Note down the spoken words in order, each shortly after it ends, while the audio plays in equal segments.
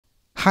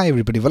Hi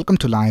everybody, welcome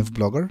to Live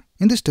Blogger.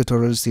 In this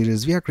tutorial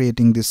series, we are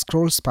creating this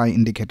scroll spy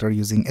indicator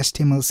using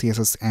HTML,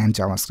 CSS and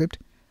JavaScript.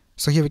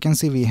 So here we can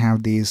see we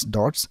have these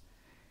dots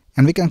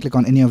and we can click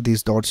on any of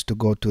these dots to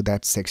go to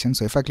that section.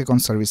 So if I click on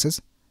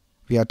services,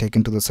 we are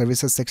taken to the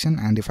services section,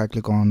 and if I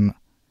click on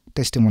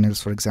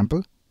testimonials, for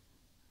example,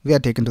 we are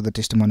taken to the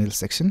testimonials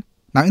section.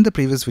 Now in the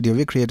previous video,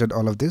 we created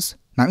all of this.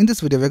 Now in this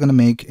video, we're going to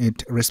make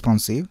it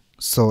responsive.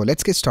 So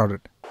let's get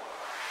started.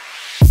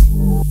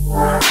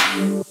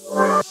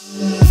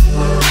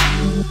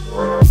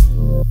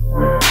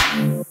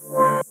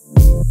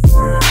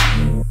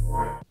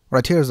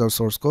 Right, here is our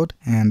source code,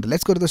 and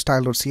let's go to the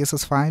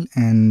style.css file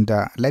and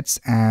let's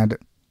add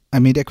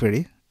a media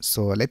query.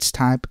 So let's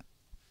type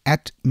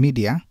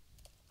 @media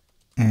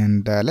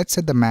and let's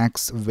set the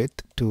max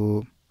width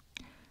to,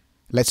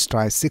 let's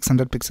try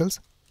 600 pixels.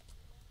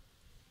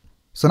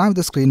 So now if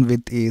the screen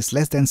width is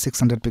less than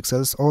 600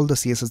 pixels, all the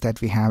CSS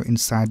that we have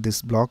inside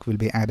this block will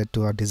be added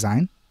to our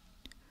design.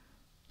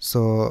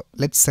 So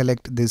let's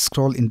select this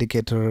scroll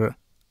indicator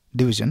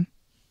division.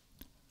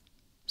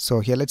 So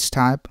here let's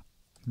type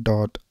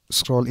dot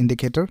scroll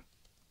indicator,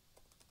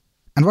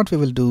 and what we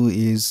will do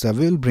is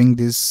we will bring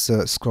this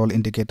scroll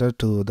indicator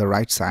to the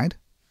right side.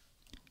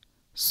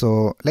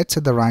 So let's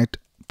set the right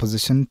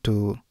position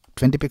to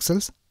 20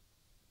 pixels,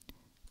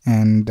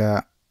 and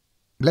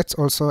let's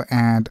also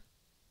add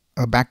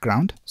a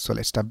background. So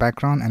let's type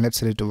background and let's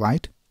set it to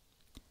white,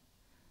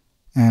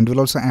 and we'll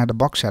also add a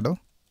box shadow,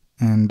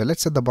 and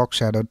let's set the box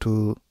shadow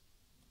to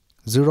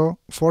 0,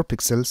 4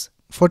 pixels,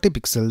 40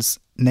 pixels,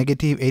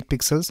 -8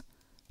 pixels,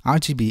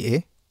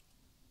 RGBA,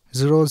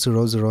 0,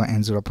 0, 0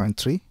 and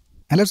 0.3.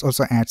 And let's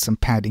also add some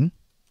padding.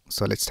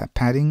 So let's type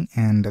padding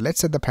and let's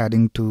set the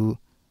padding to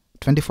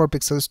 24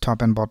 pixels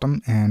top and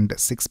bottom and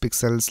 6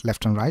 pixels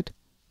left and right.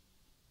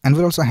 And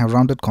we'll also have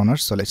rounded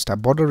corners. So let's type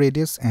border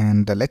radius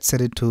and let's set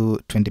it to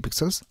 20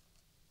 pixels.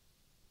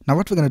 Now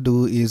what we're going to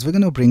do is we're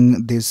going to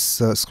bring this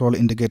scroll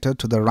indicator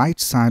to the right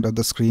side of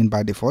the screen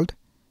by default,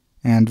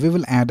 and we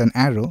will add an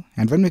arrow,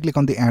 and when we click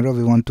on the arrow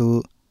we want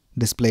to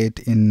display it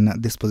in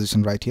this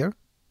position right here.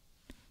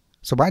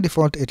 So by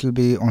default it will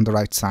be on the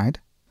right side.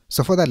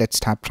 So for that let's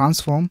type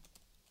transform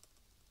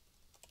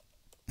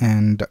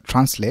and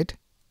translate,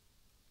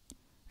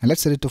 and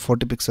let's set it to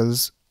 40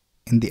 pixels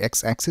in the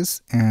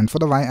x-axis, and for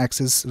the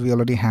y-axis we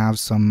already have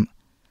some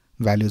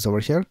values over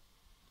here.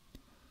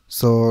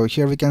 So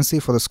here we can see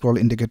for the scroll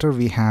indicator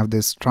we have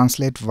this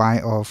translate y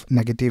of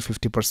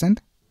 -50%.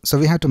 So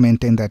we have to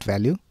maintain that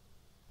value.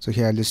 So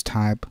here I'll just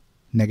type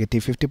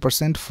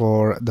 -50%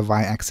 for the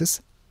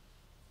y-axis.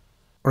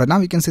 Alright, now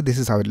we can see this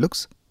is how it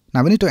looks.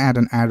 Now we need to add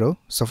an arrow.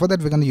 So for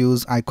that we're going to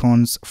use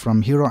icons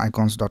from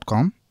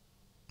heroicons.com.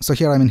 So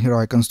here I'm in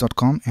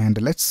heroicons.com, and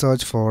let's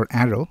search for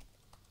arrow,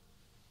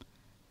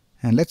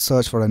 and let's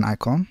search for an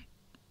icon.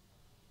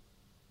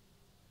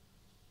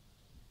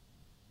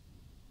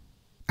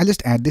 I'll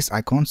just add this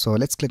icon. So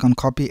let's click on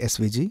copy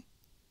SVG,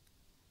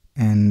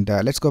 and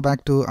let's go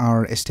back to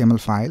our HTML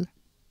file,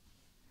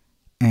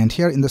 and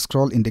here in the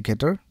scroll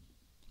indicator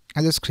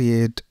I'll just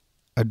create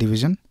a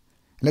division.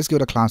 Let's give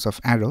it a class of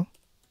arrow,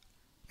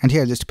 and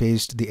here I'll just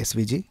paste the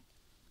SVG.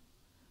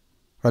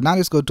 Right, now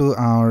let's go to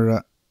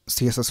our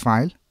CSS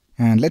file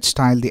and let's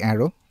style the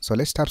arrow. So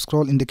let's type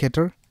scroll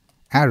indicator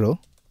arrow.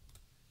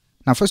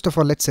 Now first of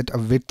all let's set a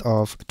width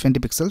of 20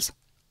 pixels,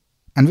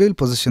 and we will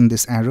position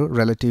this arrow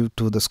relative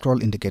to the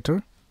scroll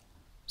indicator.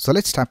 So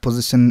let's type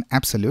position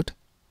absolute,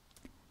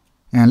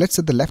 and let's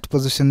set the left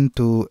position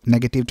to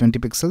 -20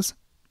 pixels,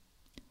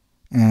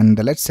 and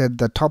let's set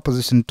the top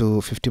position to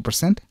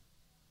 50%.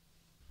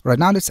 Right,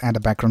 now let's add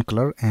a background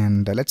color,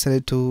 and let's set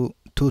it to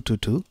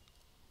 222,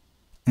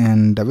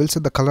 and we'll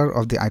set the color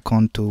of the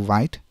icon to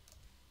white,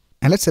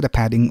 and let's set a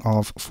padding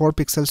of 4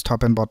 pixels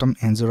top and bottom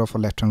and 0 for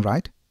left and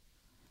right.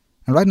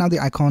 And right now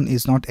the icon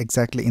is not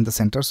exactly in the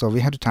center, so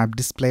we have to type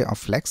display of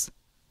flex.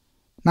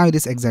 Now it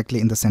is exactly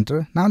in the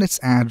center. Now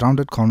let's add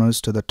rounded corners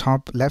to the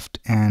top left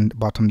and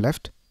bottom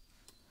left.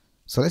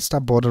 So let's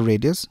type border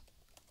radius,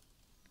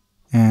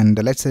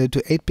 and let's set it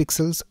to 8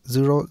 pixels,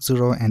 0,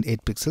 0 and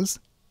 8 pixels.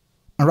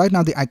 And right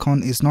now the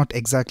icon is not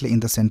exactly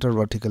in the center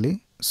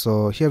vertically,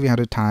 so here we have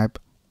to type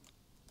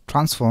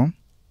transform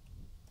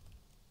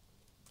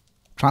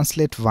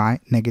translate y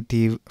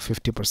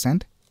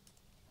 -50%.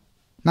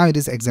 Now it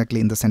is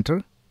exactly in the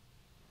center.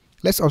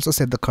 Let's also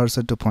set the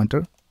cursor to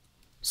pointer.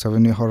 So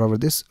when we hover over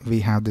this,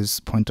 we have this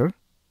pointer.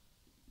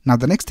 Now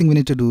the next thing we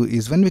need to do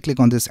is when we click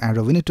on this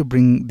arrow, we need to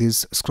bring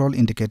this scroll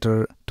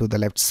indicator to the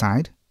left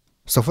side.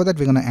 So for that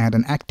we're going to add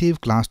an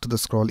active class to the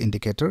scroll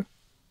indicator.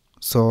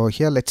 So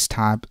here let's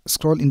type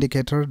scroll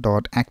indicator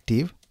dot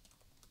active,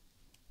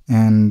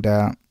 and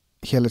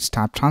here let's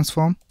type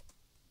transform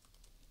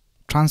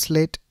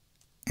translate,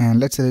 and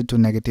let's set it to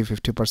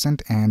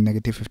 -50% and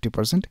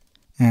 -50%.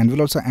 And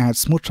we'll also add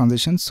smooth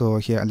transition. So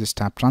here I'll just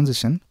tap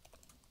transition,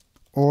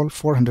 all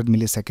 400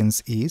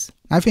 milliseconds ease.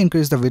 Now if we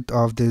increase the width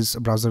of this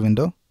browser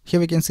window, here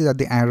we can see that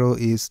the arrow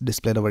is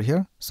displayed over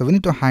here. So we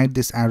need to hide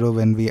this arrow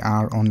when we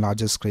are on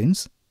larger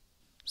screens.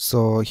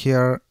 So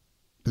here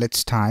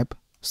let's type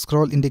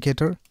scroll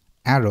indicator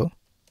arrow,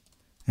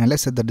 and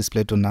let's set the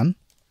display to none.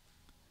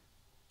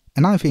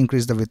 And now if we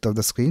increase the width of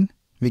the screen,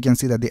 we can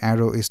see that the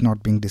arrow is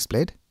not being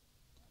displayed.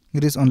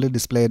 It is only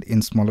displayed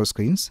in smaller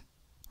screens.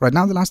 Right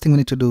now the last thing we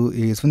need to do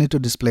is we need to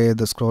display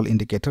the scroll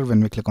indicator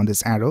when we click on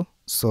this arrow.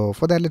 So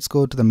for that, let's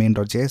go to the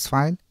main.js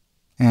file,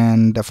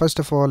 and first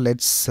of all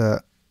let's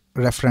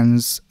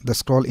reference the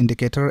scroll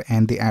indicator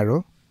and the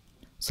arrow.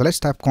 So let's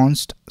type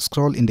const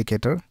scroll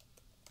indicator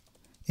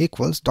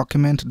equals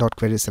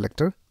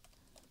document.querySelector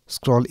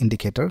scroll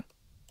indicator,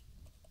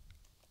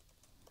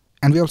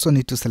 and we also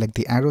need to select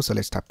the arrow. So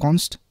let's type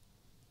const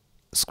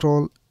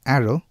scroll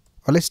arrow,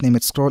 or let's name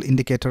it scroll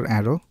indicator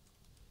arrow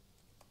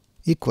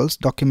equals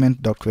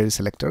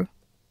document.querySelector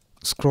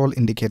scroll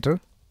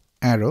indicator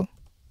arrow.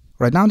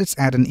 Right now let's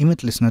add an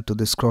event listener to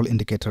this scroll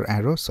indicator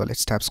arrow. So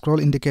let's type scroll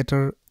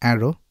indicator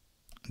arrow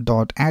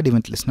dot add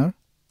event listener,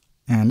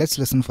 and let's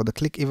listen for the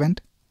click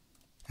event,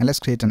 and let's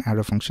create an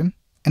arrow function.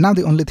 And now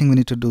the only thing we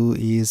need to do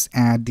is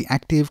add the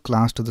active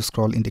class to the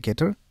scroll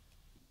indicator.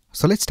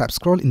 So let's type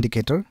scroll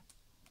indicator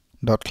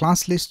dot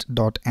class list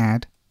dot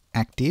add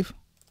active,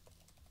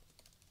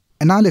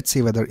 and now let's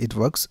see whether it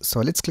works. So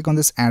let's click on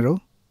this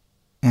arrow,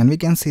 and we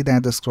can see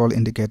that the scroll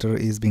indicator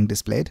is being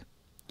displayed,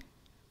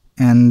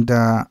 and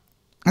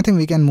I think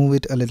we can move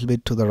it a little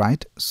bit to the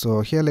right.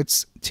 So here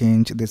let's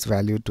change this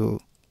value to,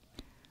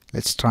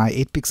 let's try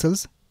 8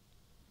 pixels,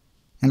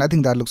 and I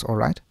think that looks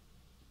alright.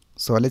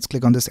 So let's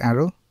click on this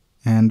arrow,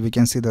 and we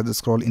can see that the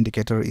scroll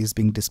indicator is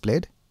being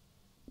displayed.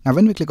 Now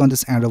when we click on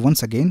this arrow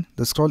once again,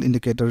 the scroll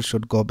indicator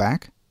should go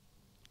back.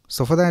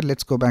 So for that,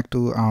 let's go back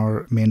to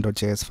our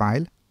main.js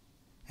file,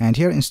 and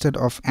here instead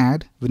of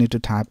add we need to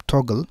type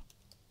toggle.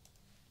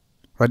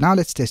 Right now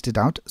let's test it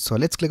out. So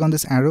let's click on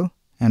this arrow,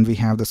 and we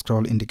have the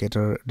scroll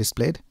indicator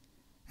displayed,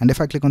 and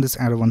if I click on this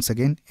arrow once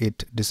again,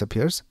 it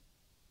disappears.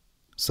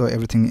 So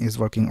everything is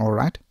working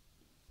alright.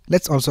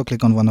 Let's also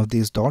click on one of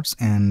these dots,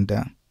 and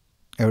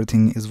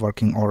everything is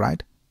working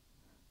alright.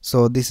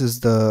 So this is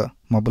the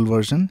mobile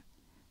version,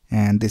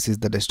 and this is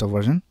the desktop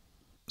version.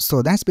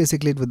 So that's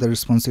basically it with the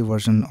responsive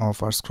version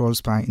of our scroll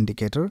spy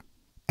indicator.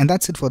 And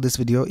that's it for this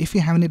video. If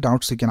you have any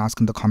doubts, you can ask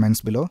in the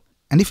comments below.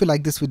 And if you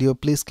like this video,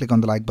 please click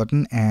on the like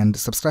button and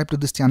subscribe to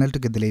this channel to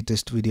get the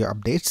latest video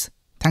updates.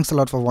 Thanks a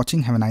lot for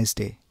watching. Have a nice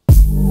day.